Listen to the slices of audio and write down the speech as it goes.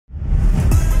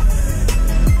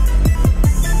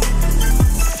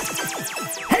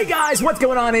guys, what's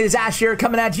going on? It is Ash here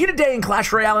coming at you today in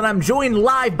Clash Royale, and I'm joined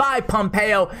live by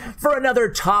Pompeyo for another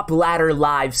Top Ladder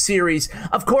live series.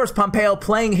 Of course, Pompeyo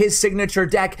playing his signature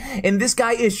deck, and this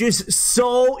guy is just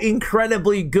so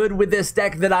incredibly good with this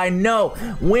deck that I know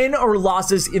win or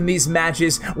losses in these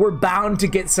matches, we're bound to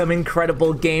get some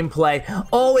incredible gameplay.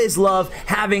 Always love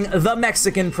having the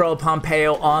Mexican pro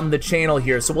Pompeyo on the channel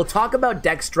here. So we'll talk about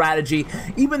deck strategy,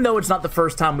 even though it's not the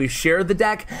first time we've shared the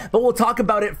deck, but we'll talk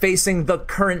about it facing the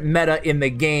current meta in the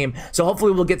game. So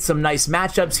hopefully we'll get some nice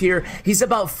matchups here. He's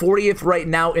about 40th right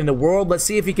now in the world. Let's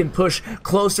see if he can push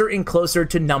closer and closer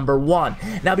to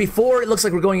 #1. Now before, it looks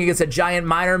like we're going against a giant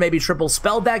miner, maybe triple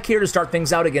spell deck here to start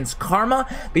things out against Karma.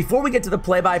 Before we get to the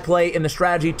play-by-play and the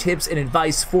strategy tips and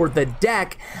advice for the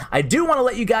deck, I do want to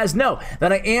let you guys know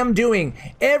that I am doing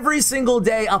every single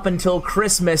day up until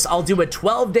Christmas. I'll do a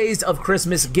 12 days of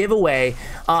Christmas giveaway,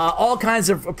 all kinds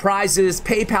of prizes,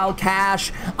 PayPal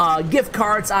cash, gift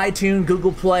cards, iTunes,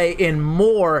 Google Play, and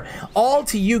more, all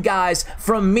to you guys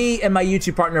from me and my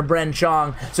YouTube partner Bren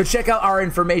Chong. So check out our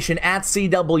information at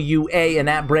CWA and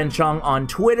at Bren Chong on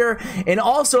Twitter. And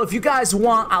also, if you guys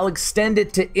want, I'll extend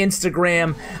it to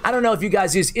Instagram. I don't know if you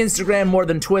guys use Instagram more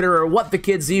than Twitter or what the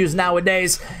kids use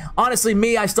nowadays. Honestly,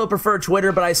 me, I still prefer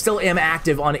Twitter, but I still am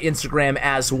active on Instagram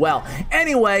as well.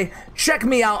 Anyway, check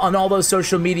me out on all those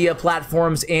social media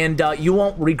platforms, and you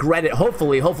won't regret it.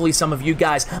 Hopefully some of you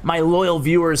guys, my loyal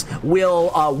viewers,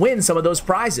 will win some of those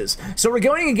prizes. So we're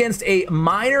going against a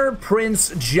Minor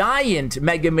Prince Giant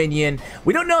Mega Minion.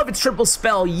 We don't know if it's triple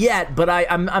spell yet, but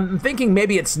I'm thinking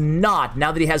maybe it's not,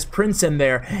 now that he has Prince in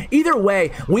there. Either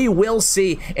way, we will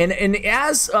see. And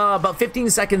as about 15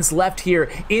 seconds left here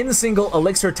in single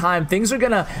elixir time, things are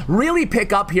gonna really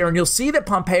pick up here, and you'll see that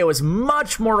Pompeyo is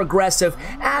much more aggressive,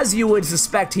 as you would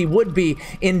suspect he would be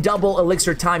in double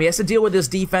elixir time. He has to deal with this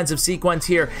defensive sequence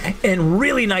here, and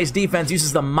really nice defense.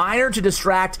 Uses the miner to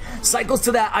distract, cycles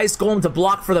to that ice golem to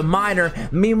block for the miner.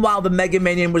 Meanwhile, the Mega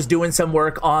Minion was doing some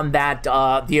work on that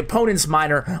the opponent's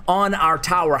miner on our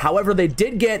tower. However, they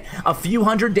did get a few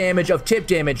hundred damage of tip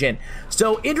damage in.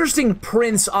 So interesting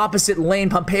Prince opposite lane.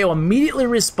 Pompeyo immediately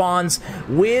responds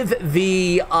with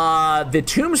the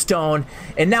tombstone,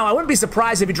 and now I wouldn't be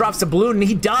surprised if he drops the balloon, and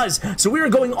he does. So we are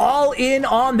going all in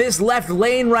on this left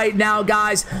lane right now,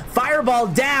 guys. Fireball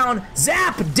down,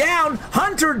 zap down,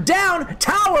 hunter down,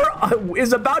 tower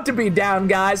is about to be down,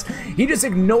 guys. He just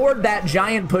ignored that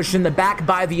giant push in the back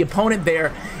by the opponent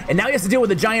there, and now he has to deal with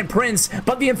the giant prince,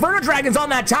 but the Inferno Dragon's on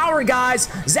that tower, guys.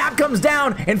 Zap comes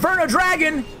down, Inferno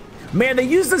Dragon. Man, they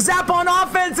use the zap on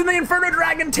offense, and the Inferno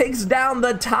Dragon takes down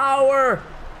the tower.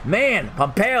 Man,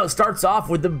 Pompeyo starts off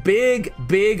with the big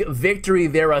victory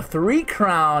there. A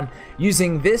 3-crown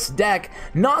using this deck.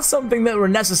 Not something that we're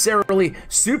necessarily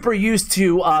super used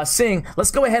to seeing.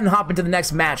 Let's go ahead and hop into the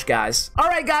next match, guys. All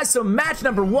right, guys, so match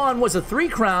number 1 was a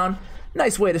 3-crown.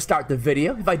 Nice way to start the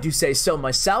video, if I do say so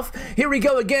myself. Here we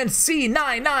go against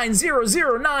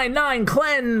C990099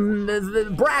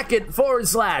 Clen bracket /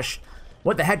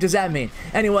 what the heck does that mean?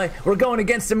 Anyway, we're going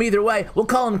against him either way. We'll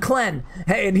call him Clen.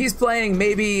 Hey, and he's playing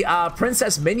maybe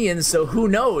Princess Minions, so who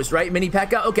knows, right? Mini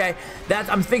P.E.K.K.A. Okay,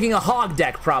 I'm thinking a hog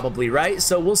deck probably, right?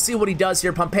 So we'll see what he does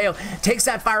here. Pompeyo takes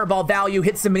that fireball value,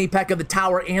 hits the Mini P.E.K.K.A, the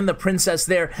tower, and the princess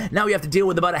there. Now we have to deal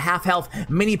with about a half health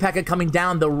Mini P.E.K.K.A coming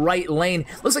down the right lane.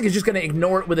 Looks like he's just going to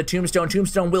ignore it with a tombstone.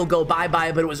 Tombstone will go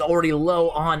bye-bye, but it was already low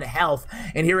on health.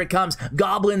 And here it comes.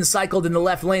 Goblin cycled in the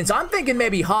left lane. So I'm thinking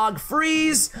maybe hog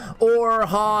freeze or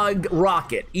hog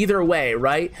rocket, either way,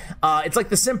 right? It's like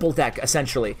the simple deck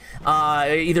essentially,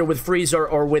 either with freeze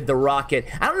or with the rocket.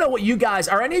 I don't know what you guys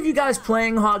are. Any of you guys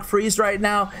playing hog freeze right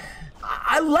now?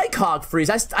 I like hog freeze.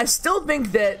 I still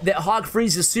think that hog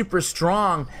freeze is super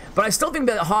strong, but I still think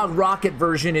that hog rocket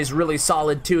version is really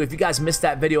solid too. If you guys missed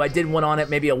that video, I did one on it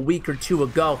maybe a week or 2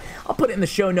 ago. I'll put it in the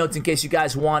show notes in case you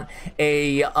guys want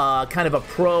a kind of a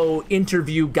pro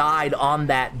interview guide on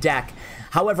that deck.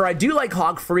 However, I do like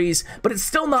Hog Freeze, but it's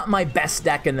still not my best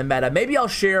deck in the meta. Maybe I'll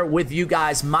share with you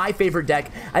guys my favorite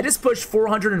deck. I just pushed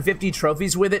 450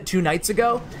 trophies with it 2 nights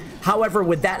ago. However,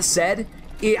 with that said,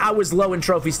 I was low in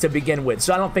trophies to begin with,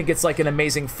 so I don't think it's like an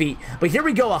amazing feat. But here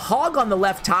we go, a hog on the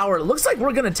left tower. It looks like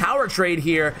we're going to tower trade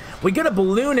here. We get a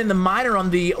balloon in the miner on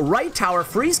the right tower.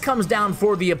 Freeze comes down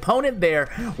for the opponent there.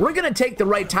 We're going to take the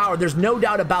right tower. There's no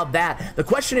doubt about that. The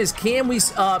question is, can we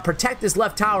protect this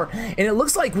left tower? And it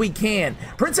looks like we can.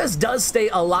 Princess does stay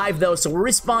alive, though, so we'll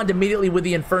respond immediately with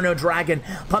the Inferno Dragon.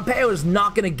 Pompeyo is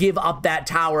not going to give up that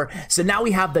tower. So now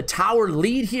we have the tower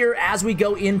lead here as we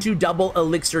go into double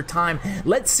elixir time.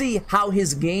 Let's see how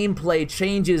his gameplay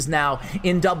changes now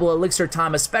in double elixir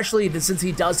time, especially since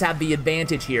he does have the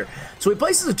advantage here. So he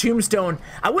places a tombstone.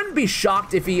 I wouldn't be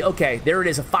shocked if he, okay, there it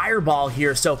is, a fireball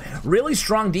here. So really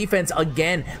strong defense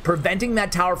again, preventing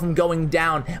that tower from going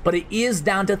down, but it is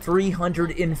down to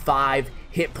 305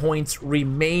 hit points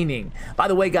remaining. By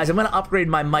the way, guys, I'm going to upgrade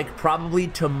my mic probably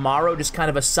tomorrow, just kind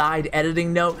of a side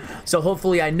editing note. So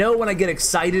hopefully, I know when I get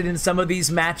excited in some of these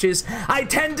matches, I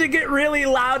tend to get really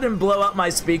loud and blow up my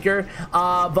speaker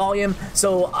volume.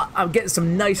 So I'm getting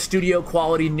some nice studio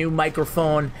quality new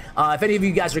microphone. If any of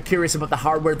you guys are curious about the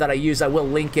hardware that I use, I will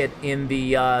link it in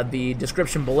the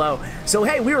description below. So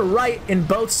hey, we were right in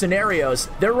both scenarios.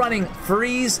 They're running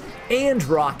Freeze and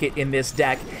Rocket in this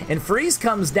deck, and Freeze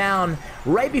comes down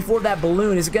right before that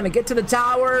balloon. Is it going to get to the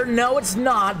tower? No, it's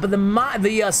not, but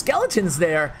the skeletons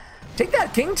there take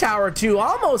that king tower to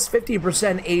almost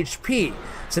 50% HP.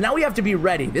 So now we have to be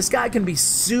ready. This guy can be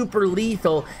super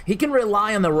lethal. He can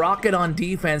rely on the rocket on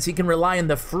defense. He can rely on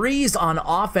the freeze on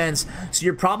offense. So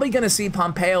you're probably going to see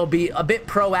Pompeyo be a bit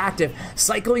proactive,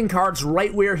 cycling cards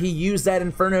right where he used that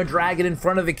Inferno Dragon in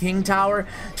front of the king tower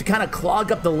to kind of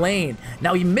clog up the lane.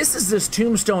 Now he misses this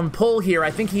tombstone pull here.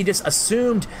 I think he just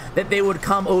assumed that they would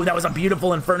come. Oh, that was a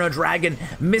beautiful Inferno Dragon.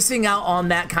 Missing out on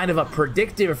that kind of a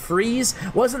predictive freeze.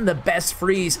 Wasn't the best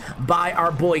freeze by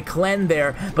our boy Clen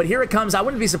there, but here it comes. I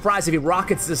wouldn't be surprised if he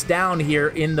rockets this down here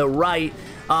in the right.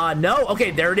 No,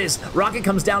 okay, there it is. Rocket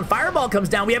comes down, Fireball comes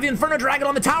down. We have the Inferno Dragon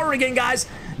on the tower again, guys.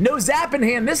 No zap in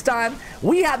hand this time.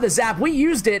 We have the zap, we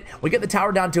used it. We get the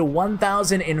tower down to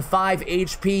 1005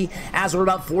 HP as we're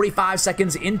about 45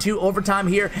 seconds into overtime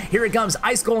here. Here it comes,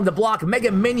 Ice Golem to block,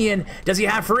 Mega Minion. Does he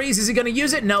have freeze? Is he gonna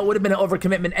use it? No, it would have been an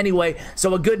overcommitment anyway.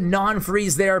 So a good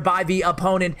non-freeze there by the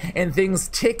opponent, and things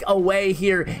tick away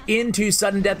here into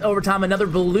sudden death overtime. Another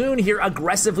balloon here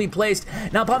aggressively placed.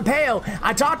 Now Pompeyo,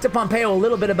 I talked to Pompeyo a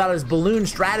little bit about his balloon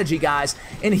strategy, guys,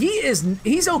 and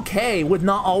he's okay with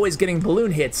not always getting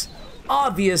balloon hits.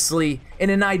 Obviously, in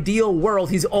an ideal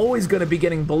world, he's always going to be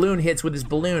getting balloon hits with his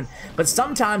balloon, but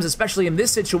sometimes, especially in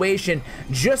this situation,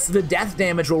 just the death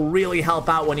damage will really help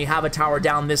out when you have a tower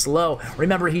down this low.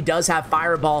 Remember, he does have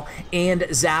Fireball and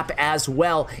Zap as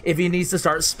well if he needs to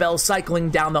start spell cycling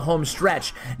down the home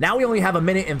stretch. Now we only have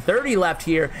 1:30 left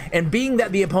here, and being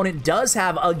that the opponent does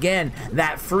have, again,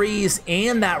 that freeze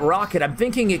and that rocket, I'm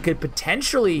thinking it could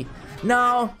potentially...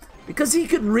 No, because he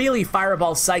could really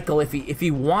Fireball cycle if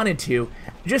he wanted to.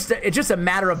 It's just a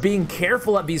matter of being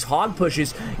careful at these hog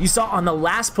pushes. You saw on the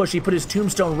last push, he put his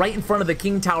tombstone right in front of the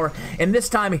king tower, and this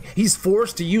time he's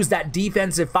forced to use that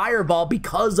defensive Fireball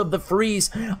because of the freeze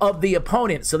of the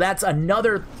opponent. So that's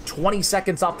another 20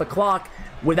 seconds off the clock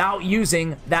without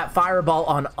using that Fireball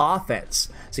on offense.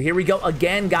 So here we go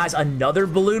again, guys, another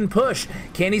balloon push.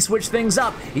 Can he switch things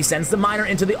up? He sends the miner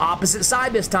into the opposite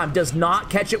side this time. Does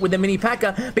not catch it with the Mini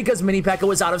P.E.K.K.A. because Mini P.E.K.K.A.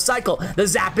 was out of cycle. The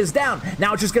zap is down.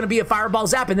 Now it's just going to be a Fireball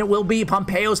zap, and it will be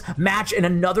Pompeyo's match in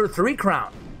another 3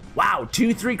 crown. Wow,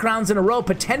 2 3 crowns in a row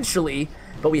potentially,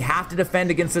 but we have to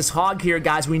defend against this hog here,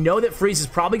 guys. We know that freeze is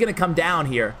probably going to come down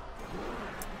here.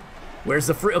 Where's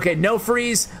the freeze? Okay, no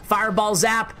freeze. Fireball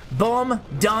zap. Boom.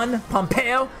 Done.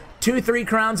 Pompeyo. 2 3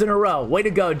 crowns in a row. Way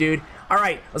to go, dude. All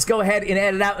right, let's go ahead and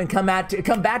edit out and come back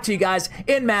to you guys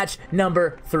in match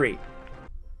number 3.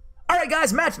 All right,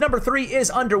 guys, match number 3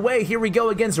 is underway. Here we go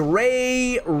against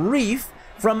Ray Reef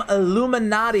from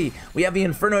Illuminati. We have the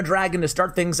Inferno Dragon to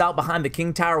start things out behind the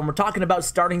King Tower. When we're talking about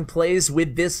starting plays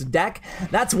with this deck,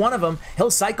 that's one of them.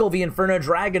 He'll cycle the Inferno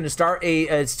Dragon to start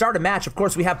a match. Of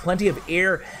course, we have plenty of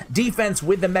air defense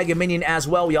with the Mega Minion as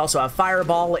well. We also have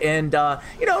Fireball and,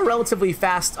 you know, relatively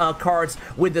fast cards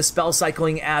with the spell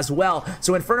cycling as well.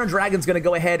 So Inferno Dragon's going to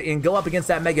go ahead and go up against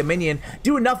that Mega Minion,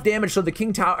 do enough damage so the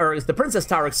King Tower, or the Princess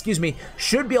Tower, excuse me,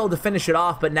 should be able to finish it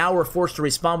off, but now we're forced to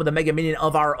respond with a Mega Minion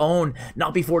of our own,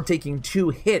 not before taking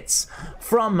 2 hits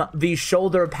from the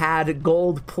shoulder pad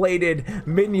gold-plated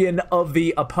minion of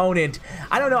the opponent.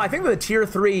 I don't know, I think with the tier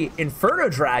 3 Inferno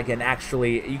Dragon,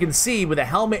 actually, you can see with the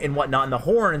helmet and whatnot and the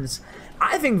horns,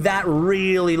 I think that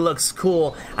really looks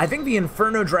cool. I think the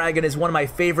Inferno Dragon is one of my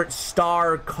favorite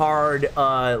star card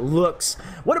looks.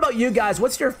 What about you guys?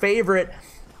 What's your favorite?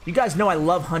 You guys know I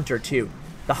love Hunter too.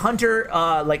 The Hunter,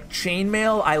 like,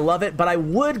 chainmail, I love it, but I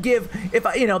would give, if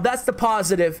I, you know, that's the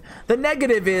positive. The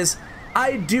negative is,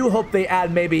 I do hope they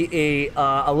add maybe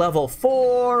a level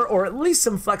 4, or at least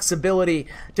some flexibility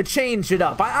to change it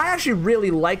up. I actually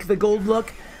really like the gold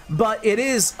look, but it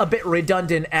is a bit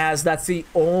redundant as that's the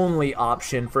only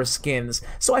option for skins.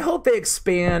 So I hope they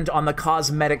expand on the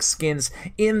cosmetic skins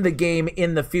in the game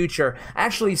in the future. I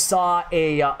actually saw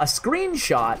a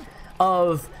screenshot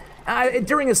of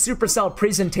during a Supercell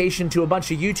presentation to a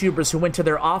bunch of YouTubers who went to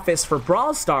their office for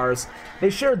Brawl Stars, they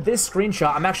shared this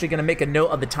screenshot. I'm actually going to make a note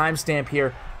of the timestamp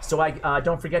here so I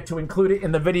don't forget to include it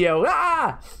in the video.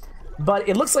 But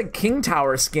it looks like King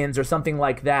Tower skins or something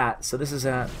like that. So this is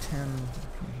at 10.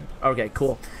 Okay,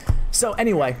 cool. So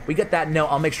anyway, we get that note.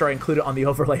 I'll make sure I include it on the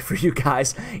overlay for you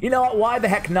guys. You know what? Why the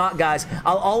heck not, guys?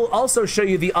 I'll also show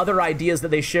you the other ideas that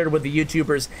they shared with the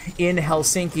YouTubers in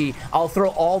Helsinki. I'll throw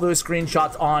all those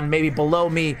screenshots on maybe below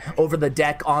me over the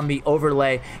deck on the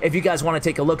overlay if you guys want to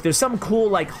take a look. There's some cool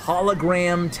like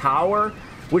hologram tower,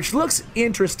 which looks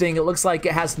interesting. It looks like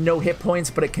it has no hit points,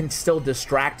 but it can still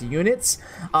distract units,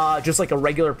 just like a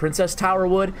regular Princess Tower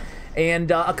would.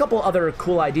 And a couple other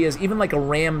cool ideas, even like a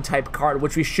Ram type card,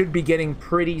 which we should be getting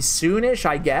pretty soonish,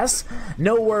 I guess.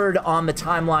 No word on the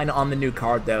timeline on the new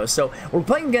card, though. So we're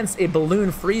playing against a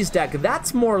Balloon Freeze deck.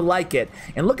 That's more like it.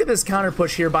 And look at this counter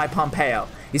push here by Pompeyo.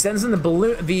 He sends in the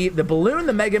Balloon,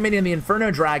 the Mega Minion, the Inferno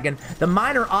Dragon, the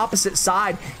Miner opposite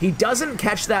side. He doesn't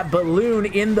catch that Balloon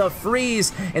in the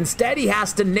freeze. Instead, he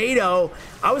has to NATO.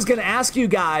 I was going to ask you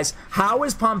guys, how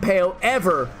is Pompeyo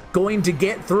ever going to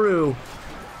get through?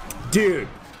 Dude,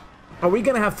 are we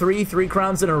going to have three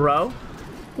crowns in a row?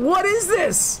 What is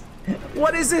this?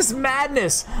 What is this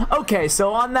madness? Okay,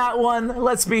 so on that one,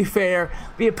 let's be fair.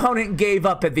 The opponent gave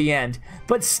up at the end.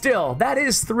 But still, that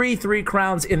is three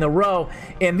crowns in a row.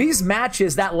 In these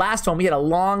matches, that last one, we had a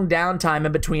long downtime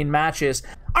in between matches.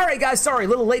 Alright guys, sorry, a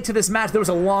little late to this match. There was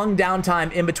a long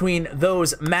downtime in between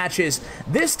those matches.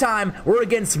 This time, we're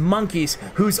against Monkeys,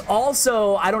 who's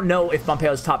also, I don't know if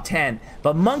Pompeyo's top 10,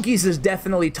 but Monkeys is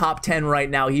definitely top 10 right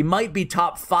now. He might be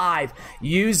top 5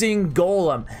 using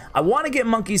Golem. I want to get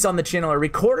Monkeys on the channel. I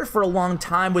recorded for a long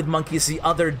time with Monkeys the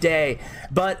other day,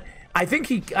 but I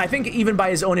think even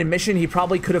by his own admission, he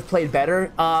probably could have played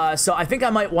better. So I think I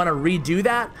might want to redo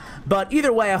that. But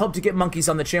either way, I hope to get Monkeys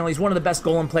on the channel. He's one of the best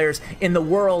Golem players in the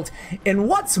world. And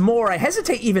what's more, I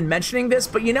hesitate even mentioning this,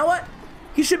 but you know what?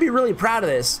 He should be really proud of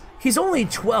this. He's only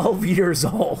 12 years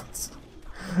old.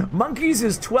 Monkeys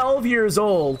is 12 years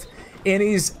old, and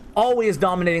he's always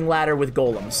dominating ladder with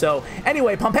Golem. So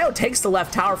anyway, Pompeyo takes the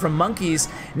left tower from Monkeys.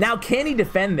 Now, can he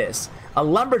defend this? A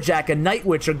Lumberjack, a Night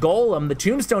Witch, a Golem. The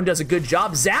Tombstone does a good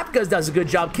job. Zapka does a good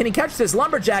job. Can he catch this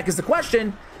Lumberjack is the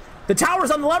question. The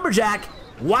tower's on the Lumberjack.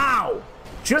 Wow.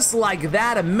 Just like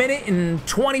that, a minute and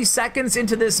 20 seconds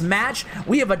into this match,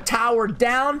 we have a tower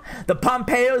down. The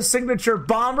Pompeyo signature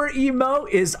bomber emo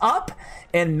is up.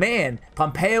 And man,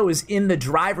 Pompeyo is in the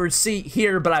driver's seat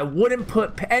here, but I wouldn't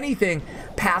put anything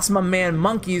past my man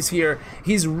Monkeys here.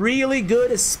 He's really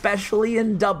good, especially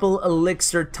in double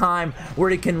elixir time, where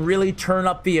he can really turn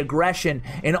up the aggression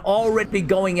and already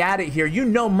going at it here. You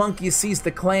know Monkeys sees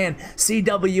the clan,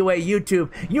 CWA YouTube.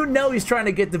 You know he's trying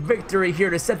to get the victory here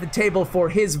to set the table for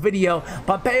his video.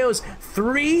 Pompeyo's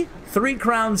three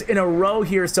crowns in a row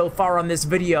here so far on this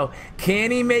video.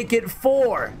 Can he make it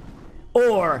 4?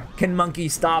 Or can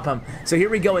Monkeys stop him? So here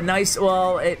we go, a nice,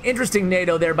 well, an interesting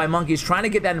NATO there by Monkeys, trying to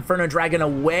get that Inferno Dragon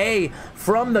away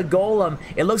from the Golem.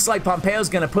 It looks like Pompeyo's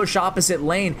going to push opposite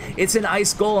lane. It's an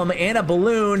Ice Golem and a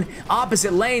Balloon.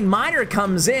 Opposite lane, Miner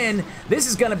comes in. This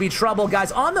is going to be trouble,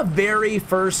 guys. On the very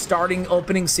first starting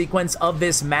opening sequence of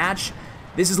this match,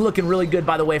 this is looking really good,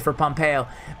 by the way, for Pompeyo.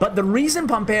 But the reason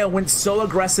Pompeyo went so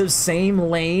aggressive same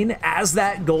lane as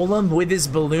that Golem with his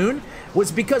Balloon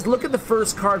was because look at the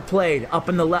first card played up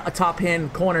in the top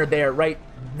hand corner there, right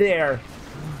there,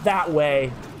 that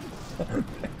way.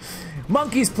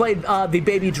 Monkeys played the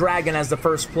Baby Dragon as the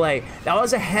first play. That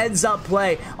was a heads-up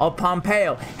play of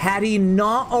Pompeyo. Had he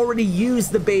not already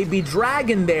used the Baby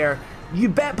Dragon there, you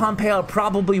bet Pompeyo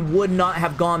probably would not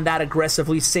have gone that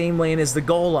aggressively same lane as the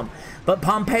Golem. But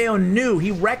Pompeyo knew,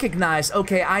 he recognized,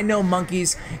 okay, I know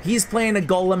Monkeys. He's playing a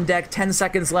Golem deck. 10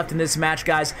 seconds left in this match,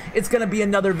 guys. It's going to be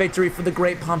another victory for the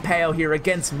great Pompeyo here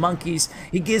against Monkeys.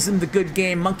 He gives him the good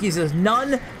game. Monkeys is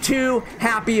none too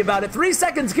happy about it. 3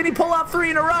 seconds. Can he pull off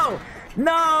 3 in a row?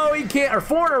 No, he can't. Or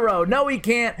 4 in a row. No, he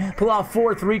can't pull off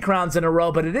 4 3-crowns in a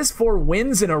row, but it is 4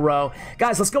 wins in a row.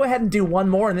 Guys, let's go ahead and do one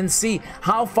more and then see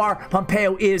how far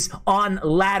Pompeyo is on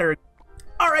ladder.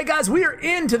 All right, guys, we are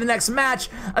into the next match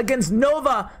against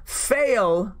Nova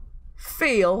Fail.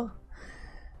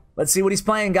 Let's see what he's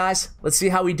playing, guys. Let's see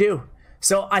how we do.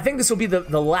 So I think this will be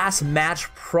the last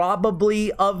match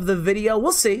probably of the video.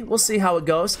 We'll see. We'll see how it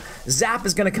goes. Zap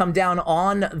is going to come down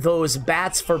on those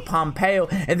bats for Pompeyo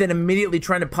and then immediately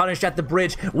trying to punish at the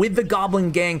bridge with the Goblin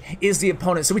Gang is the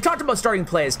opponent. So we talked about starting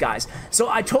plays, guys. So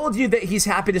I told you that he's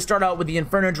happy to start out with the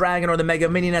Inferno Dragon or the Mega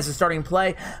Minion as a starting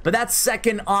play, but that's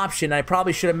second option. I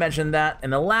probably should have mentioned that in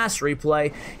the last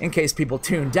replay in case people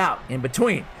tuned out in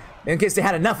between. in case they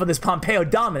had enough of this Pompeyo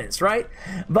dominance, right?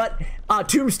 But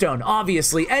Tombstone,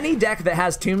 obviously. Any deck that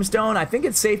has Tombstone, I think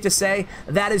it's safe to say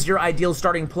that is your ideal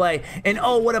starting play. And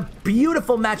oh, what a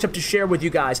beautiful matchup to share with you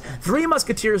guys. Three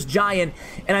Musketeers Giant,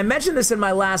 and I mentioned this in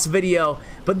my last video,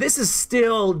 but this is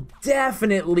still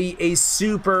definitely a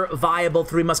super viable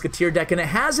Three Musketeer deck, and it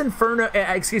has Inferno, it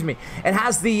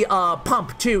has the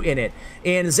Pump too in it.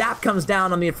 And Zap comes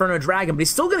down on the Inferno Dragon, but he's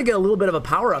still gonna get a little bit of a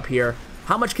power up here.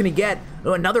 How much can he get?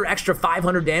 Oh, another extra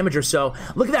 500 damage or so.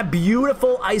 Look at that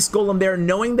beautiful Ice Golem there,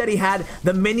 knowing that he had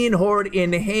the Minion Horde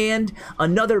in hand.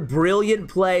 Another brilliant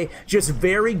play. Just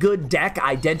very good deck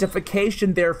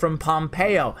identification there from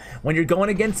Pompeyo. When you're going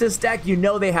against this deck, you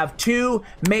know they have two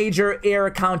major air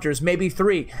counters, maybe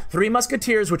three. Three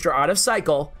Musketeers, which are out of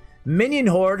cycle. Minion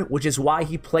Horde, which is why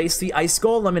he placed the Ice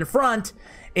Golem in front,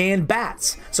 and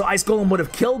Bats. So Ice Golem would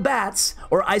have killed Bats,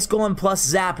 or Ice Golem plus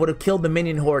Zap would have killed the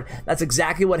Minion Horde. That's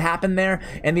exactly what happened there,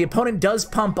 and the opponent does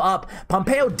pump up.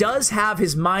 Pompeyo does have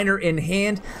his Miner in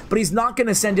hand, but he's not going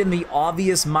to send in the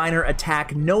obvious Miner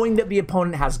attack, knowing that the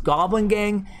opponent has Goblin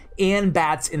Gang and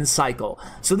Bats in cycle.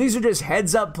 So these are just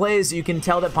heads up plays that you can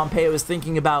tell that Pompeyo is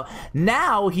thinking about.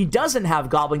 Now he doesn't have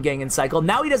Goblin Gang in cycle.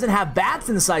 Now he doesn't have Bats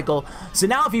in cycle. So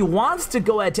now if he wants to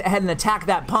go ahead and attack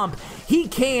that pump, he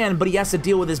can, but he has to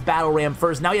deal with his Battle Ram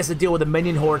first. Now he has to deal with a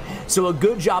Minion Horde. So a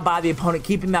good job by the opponent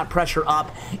keeping that pressure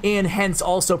up, and hence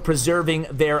also preserving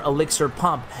their Elixir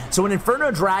pump. So an Inferno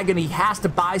Dragon, he has to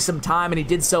buy some time, and he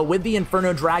did so with the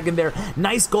Inferno Dragon there.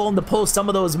 Nice golem to pull some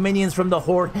of those minions from the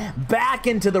Horde back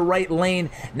into the right lane.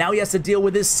 Now he has to deal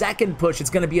with his second push.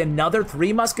 It's going to be another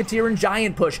Three Musketeer and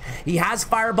Giant push. He has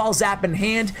Fireball Zap in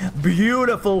hand.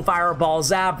 Beautiful Fireball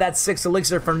Zap. That's 6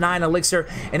 Elixir for 9 Elixir,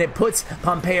 and it puts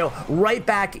Pompeyo right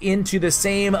back into the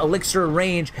same Elixir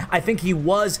range. I think he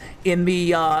was in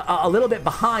the a little bit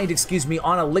behind, excuse me,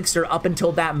 on Elixir up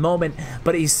until that moment,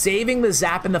 but he's saving the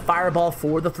Zap and the Fireball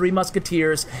for the Three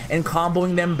Musketeers and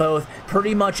comboing them both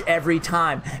pretty much every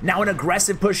time. Now an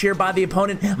aggressive push here by the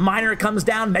opponent. Miner comes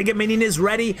down. Mega Minion is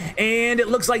ready, and it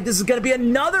looks like this is going to be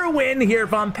another win here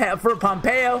for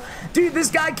Pompeyo. Dude, this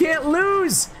guy can't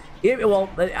lose. Well,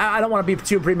 I don't want to be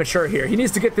too premature here. He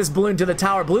needs to get this balloon to the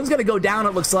tower. Balloon's going to go down,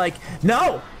 it looks like.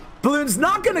 No, Balloon's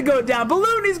not going to go down.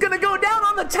 Balloon, he's going to go down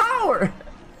on the tower.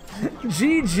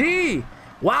 GG.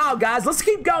 Wow, guys, let's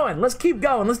keep going. Let's keep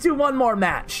going. Let's do one more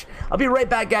match. I'll be right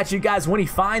back at you guys when he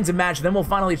finds a match. Then we'll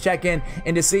finally check in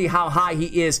and to see how high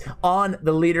he is on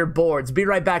the leaderboards. Be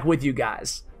right back with you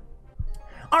guys.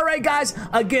 All right, guys,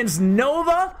 against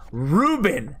Nova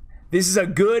Ruben. This is a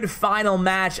good final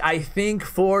match, I think,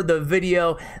 for the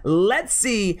video. Let's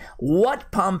see what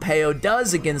Pompeyo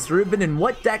does against Ruben and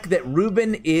what deck that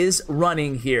Ruben is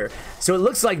running here. So it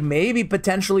looks like maybe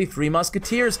potentially Three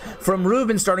Musketeers from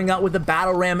Ruben, starting out with the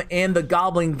Battle Ram and the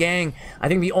Goblin Gang. I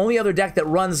think the only other deck that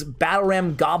runs Battle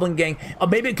Ram, Goblin Gang,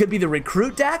 maybe it could be the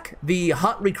Recruit deck, the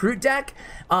Hut Recruit deck.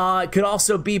 It could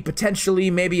also be potentially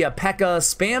maybe a P.E.K.K.A.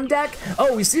 spam deck.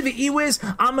 Oh, we see the E-Wiz.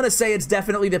 I'm going to say it's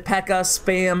definitely the P.E.K.K.A.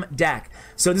 spam deck.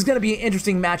 So this is going to be an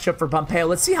interesting matchup for Pompeyo.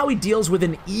 Let's see how he deals with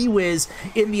an E-Wiz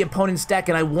in the opponent's deck.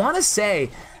 And I want to say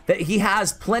that he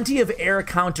has plenty of air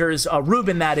counters,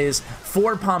 Ruben that is,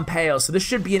 for Pompeyo. So this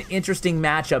should be an interesting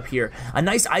matchup here. A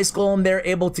nice Ice Golem there,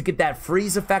 able to get that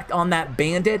freeze effect on that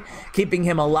Bandit, keeping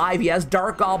him alive. He has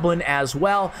Dark Goblin as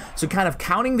well, so kind of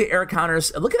counting the air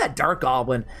counters. Look at that Dark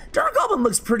Goblin. Dark Goblin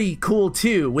looks pretty cool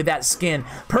too with that skin.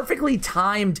 Perfectly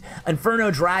timed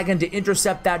Inferno Dragon to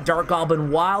intercept that Dark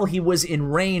Goblin while he was in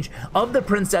range of the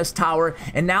Princess Tower.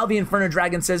 And now the Inferno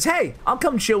Dragon says, hey, I'll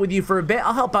come chill with you for a bit.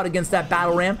 I'll help out against that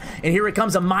Battle Ram. And here it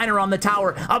comes, a Miner on the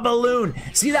tower, a Balloon.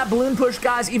 See that Balloon push,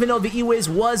 guys? Even though the E-Wiz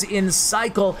was in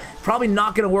cycle, probably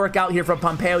not going to work out here for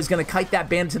Pompeyo. He's going to kite that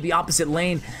Bandit to the opposite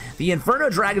lane. The Inferno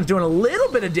Dragon's doing a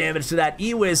little bit of damage to that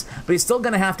E-Wiz, but he's still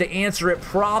going to have to answer it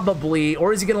probably,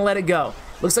 or is he going to let it go?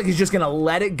 Looks like he's just going to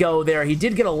let it go there. He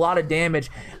did get a lot of damage.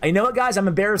 You know what, guys? I'm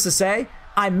embarrassed to say,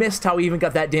 I missed how he even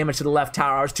got that damage to the left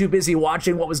tower. I was too busy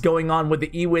watching what was going on with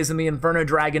the E-Wiz and the Inferno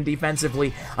Dragon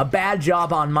defensively. A bad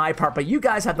job on my part, but you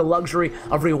guys have the luxury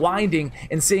of rewinding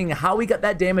and seeing how he got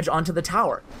that damage onto the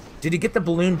tower. Did he get the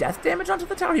Balloon death damage onto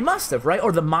the tower? He must have, right?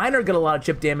 Or the Miner got a lot of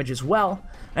chip damage as well.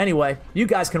 Anyway, you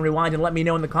guys can rewind and let me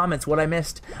know in the comments what I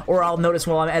missed, or I'll notice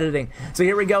while I'm editing. So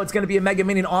here we go. It's going to be a Mega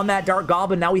Minion on that Dark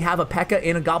Goblin. Now we have a P.E.K.K.A.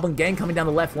 and a Goblin Gang coming down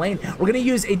the left lane. We're going to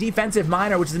use a defensive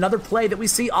Miner, which is another play that we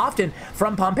see often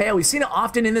from Pompeyo. We've seen it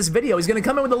often in this video. He's going to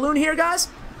come in with a Loon here, guys.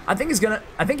 I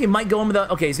think he might go in with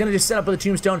a, okay, he's gonna just set up with a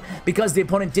Tombstone because the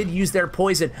opponent did use their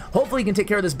poison. Hopefully he can take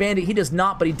care of this Bandit. He does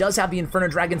not, but he does have the Inferno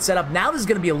Dragon set up. Now this is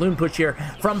gonna be a Loon push here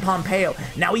from Pompeyo.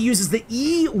 Now he uses the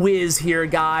E-Wiz here,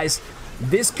 guys.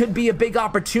 This could be a big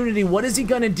opportunity. What is he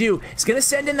going to do? He's going to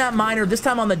send in that miner, this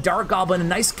time on the Dark Goblin. A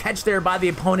nice catch there by the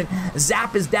opponent.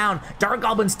 Zap is down. Dark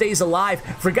Goblin stays alive.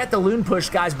 Forget the loon push,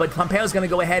 guys, but Pompeyo's going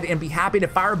to go ahead and be happy to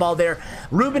fireball there.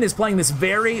 Ruben is playing this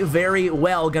very, very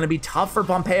well. Going to be tough for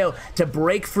Pompeo to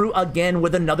break through again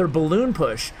with another balloon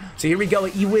push. So here we go.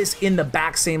 Ewis in the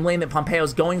back, same lane that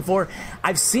Pompeo's going for.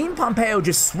 I've seen Pompeo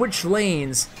just switch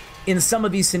lanes in some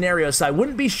of these scenarios, so I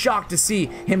wouldn't be shocked to see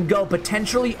him go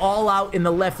potentially all out in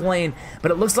the left lane,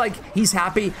 but it looks like he's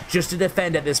happy just to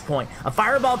defend at this point. A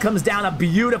fireball comes down, a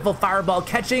beautiful fireball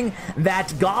catching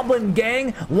that Goblin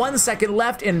gang. 1 second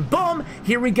left, and boom,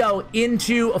 here we go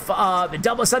into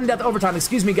double sudden death overtime.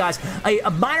 Excuse me, guys. A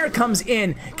miner comes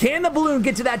in. Can the balloon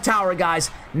get to that tower,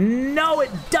 guys? No, it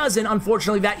doesn't.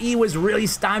 Unfortunately, that E was really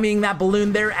stymieing that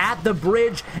balloon there at the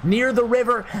bridge near the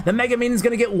river. The Mega Minion's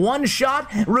gonna get one shot.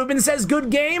 Ruben says good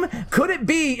game. Could it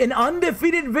be an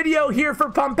undefeated video here for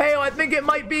Pompeo? I think it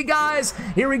might be, guys.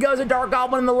 Here we go, a Dark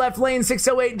Goblin in the left lane.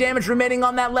 608 damage remaining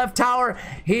on that left tower.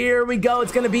 Here we go.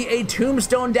 It's going to be a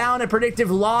tombstone down, a predictive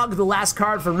log, the last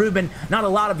card for Ruben. Not a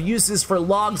lot of uses for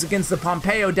logs against the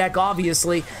Pompeo deck,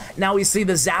 obviously. Now we see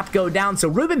the zap go down. So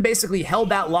Ruben basically held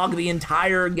that log the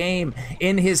entire game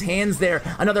in his hands there.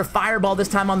 Another fireball, this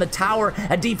time on the tower.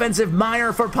 A defensive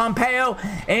miner for Pompeo.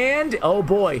 And, oh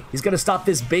boy, he's going to stop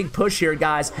this big push here,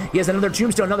 guys. He has another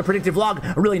tombstone, another predictive log.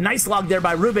 A really nice log there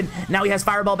by Ruben. Now he has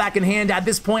fireball back in hand. At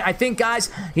this point, I think,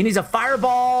 guys, he needs a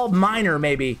fireball miner,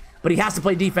 maybe. But he has to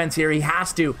play defense here. He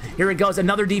has to. Here it goes.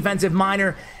 Another defensive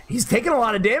miner. He's taking a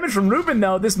lot of damage from Ruben,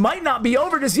 though. This might not be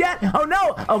over just yet. Oh,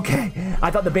 no. Okay. I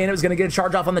thought the bandit was going to get a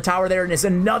charge off on the tower there, and it's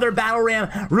another battle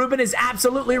ram. Ruben is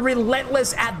absolutely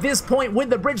relentless at this point with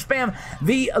the bridge spam.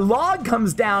 The log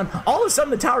comes down. All of a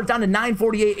sudden, the tower's down to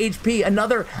 948 HP.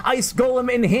 Another ice golem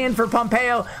in hand for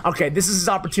Pompeo. Okay, this is his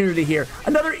opportunity here.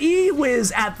 Another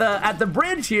E-whiz at the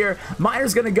bridge here.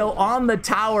 Miner's going to go on the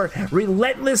tower.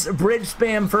 Relentless bridge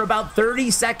spam for about 30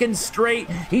 seconds straight.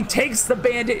 He takes the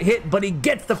bandit hit, but he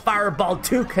gets the fireball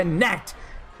to connect.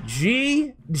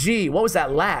 GG. What was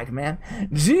that lag, man?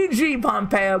 GG,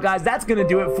 Pompeo, guys. That's going to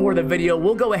do it for the video.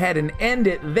 We'll go ahead and end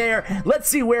it there. Let's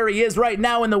see where he is right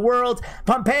now in the world.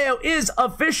 Pompeo is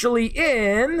officially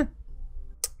in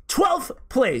 12th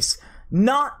place.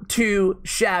 Not too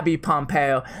shabby,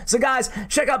 Pompeo. So, guys,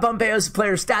 check out Pompeo's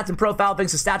player stats and profile.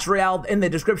 Thanks to Stats Royale in the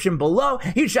description below.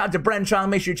 Huge shout out to Bren Chong.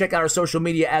 Make sure you check out our social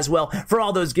media as well for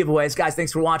all those giveaways. Guys,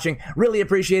 thanks for watching. Really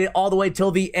appreciate it all the way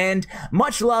till the end.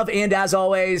 Much love, and as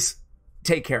always,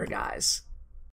 take care, guys.